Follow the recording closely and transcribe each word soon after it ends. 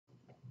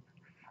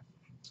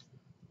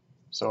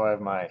So I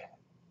have my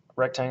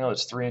rectangle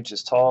that's 3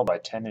 inches tall by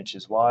 10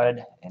 inches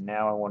wide, and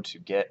now I want to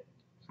get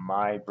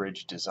my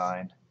bridge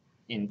design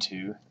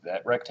into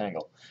that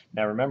rectangle.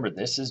 Now remember,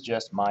 this is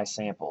just my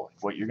sample.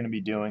 What you're going to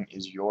be doing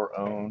is your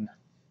own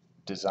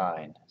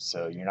design.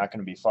 So you're not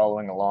going to be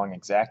following along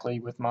exactly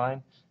with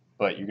mine,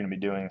 but you're going to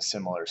be doing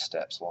similar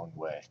steps along the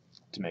way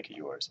to make it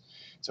yours.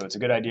 So it's a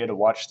good idea to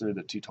watch through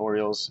the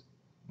tutorials,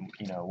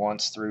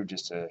 once through,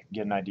 just to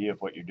get an idea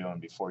of what you're doing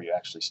before you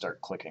actually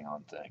start clicking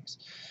on things.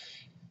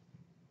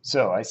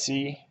 So I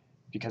see,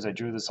 because I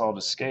drew this all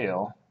to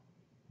scale,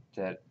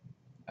 that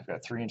I've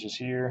got 3 inches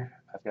here,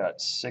 I've got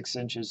 6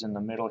 inches in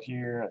the middle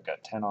here, I've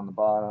got 10 on the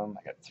bottom,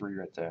 I got 3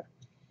 right there.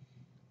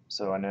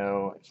 So I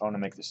know if I want to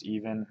make this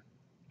even,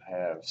 I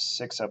have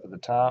 6 up at the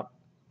top,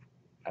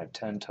 I have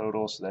 10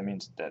 total, so that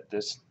means that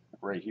this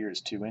right here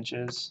is 2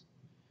 inches,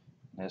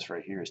 and this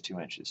right here is 2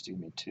 inches. So give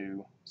me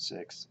 2,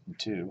 6, and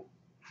 2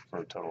 for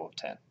a total of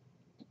 10.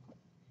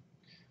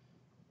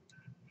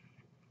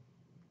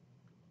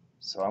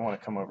 So I want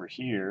to come over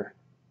here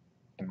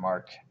and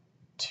mark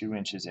 2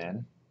 inches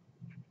in,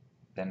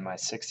 then my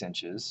 6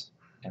 inches,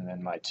 and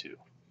then my 2.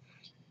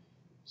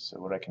 So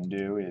what I can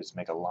do is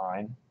make a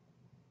line.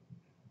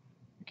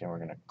 Again, we're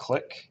going to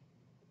click.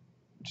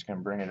 I'm just going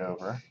to bring it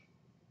over.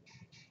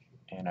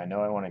 And I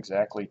know I want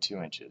exactly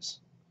 2 inches.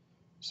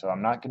 So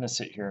I'm not going to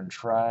sit here and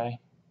try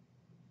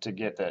to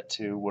get that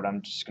 2. What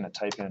I'm just going to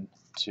type in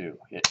 2,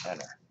 hit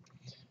enter.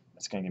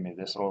 That's going to give me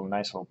this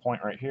nice little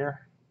point right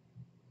here.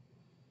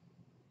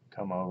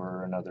 Come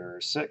over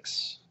another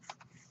 6,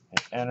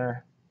 hit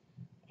enter,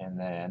 and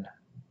then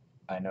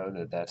I know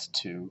that that's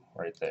 2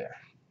 right there.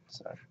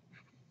 So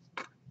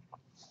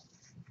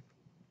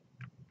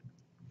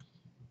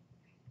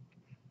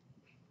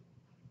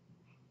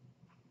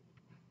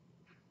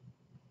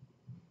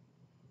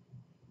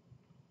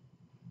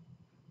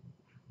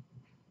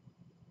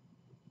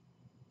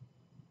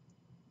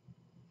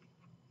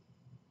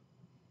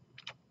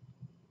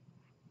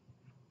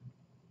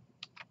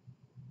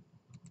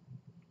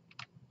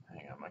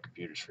hang on, my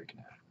computer's freaking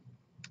out.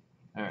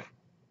 Alright.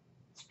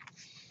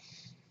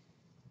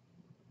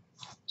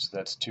 So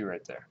that's 2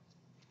 right there.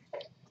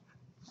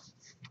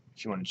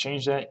 If you want to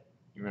change that,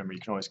 remember you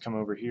can always come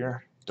over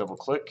here, double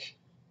click.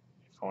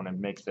 If I want to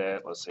make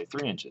that, let's say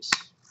 3 inches,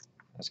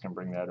 that's going to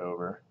bring that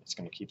over. It's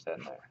going to keep that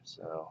in there.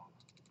 So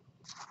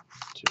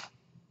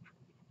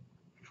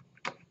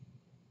 2.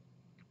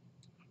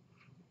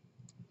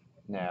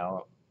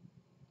 Now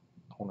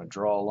I want to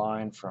draw a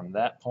line from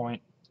that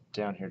point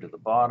down here to the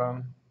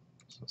bottom.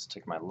 So let's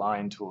take my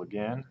line tool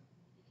again.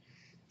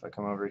 If I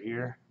come over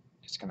here,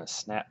 it's going to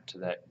snap to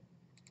that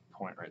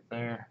point right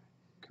there.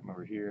 Come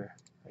over here,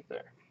 right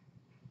there.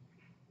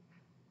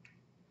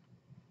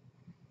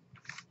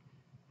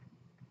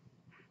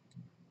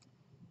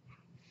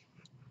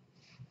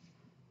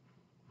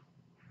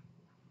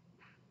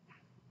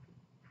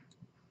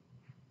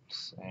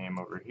 Same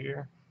over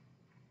here.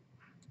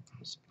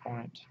 This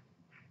point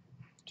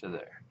to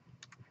there.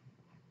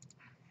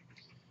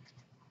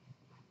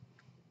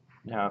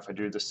 Now if I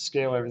drew this to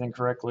scale everything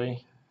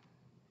correctly,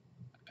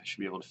 I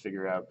should be able to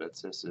figure out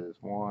that this is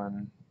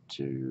 1,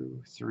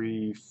 2,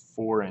 3,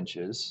 4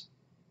 inches.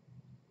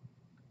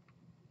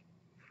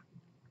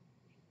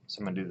 So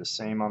I'm going to do the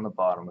same on the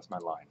bottom with my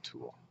line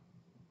tool.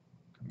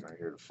 Come right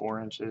here to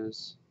 4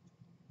 inches.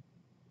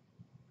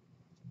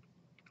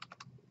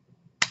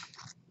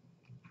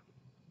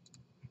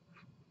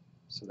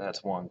 So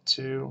that's 1,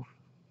 2,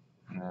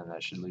 and then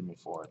that should leave me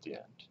 4 at the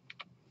end.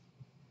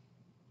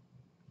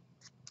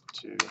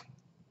 2.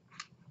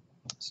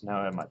 So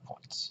now I have my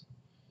points.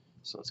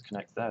 So let's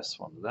connect this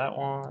one to that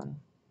one.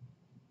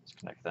 Let's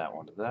connect that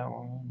one to that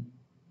one.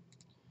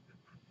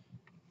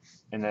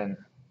 And then,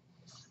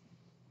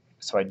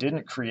 so I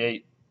didn't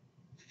create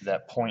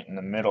that point in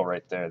the middle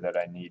right there that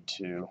I need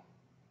to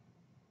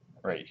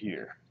right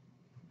here,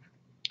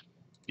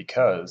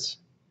 because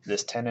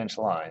this 10-inch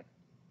line,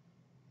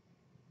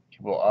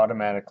 it will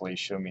automatically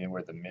show me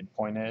where the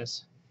midpoint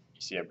is.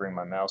 You see I bring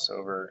my mouse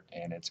over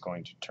and it's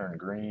going to turn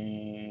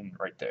green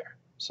right there,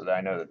 so that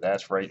I know that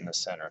that's right in the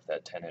center of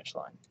that 10-inch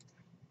line.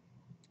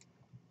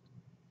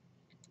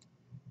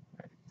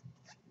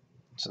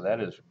 So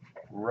that is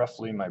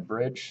roughly my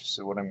bridge.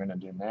 So what I'm going to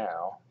do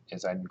now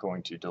is I'm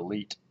going to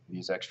delete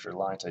these extra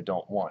lines I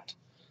don't want.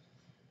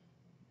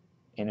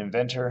 In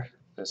Inventor,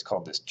 it's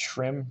called this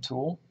trim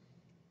tool.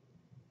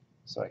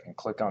 So I can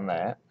click on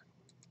that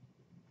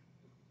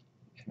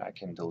and I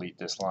can delete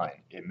this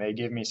line. It may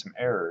give me some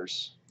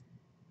errors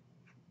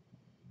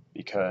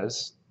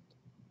because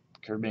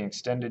curve being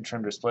extended,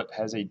 trimmed, or split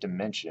has a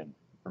dimension.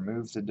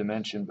 Remove the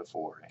dimension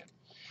beforehand.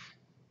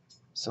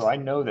 So I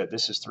know that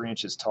this is 3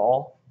 inches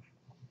tall,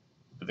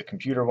 but the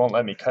computer won't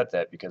let me cut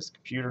that because the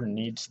computer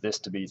needs this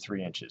to be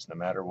 3 inches no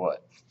matter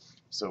what.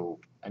 So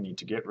I need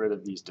to get rid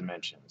of these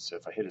dimensions. So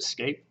if I hit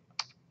escape,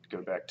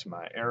 go back to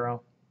my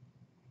arrow,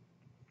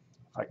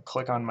 if I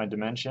click on my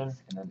dimension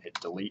and then hit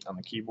delete on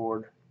the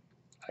keyboard,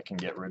 I can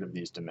get rid of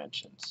these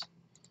dimensions.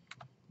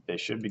 They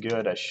should be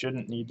good. I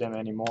shouldn't need them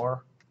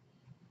anymore.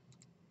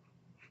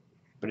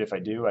 But if I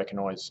do, I can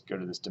always go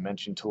to this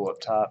dimension tool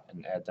up top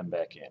and add them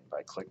back in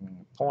by clicking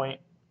a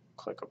point,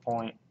 click a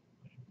point,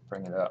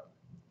 bring it up.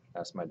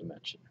 That's my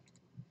dimension.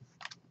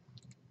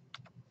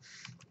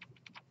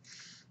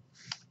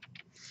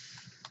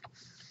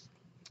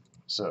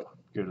 So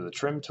go to the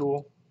trim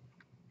tool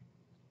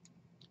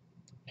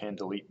and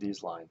delete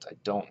these lines I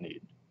don't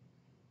need.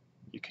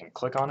 You can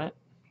click on it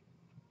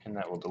and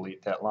that will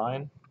delete that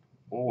line,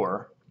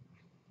 or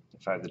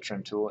if I have the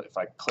trim tool, if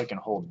I click and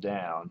hold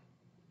down,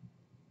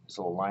 this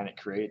little line it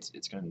creates,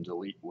 it's going to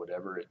delete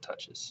whatever it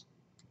touches.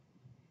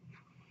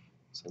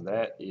 So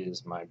that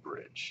is my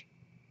bridge.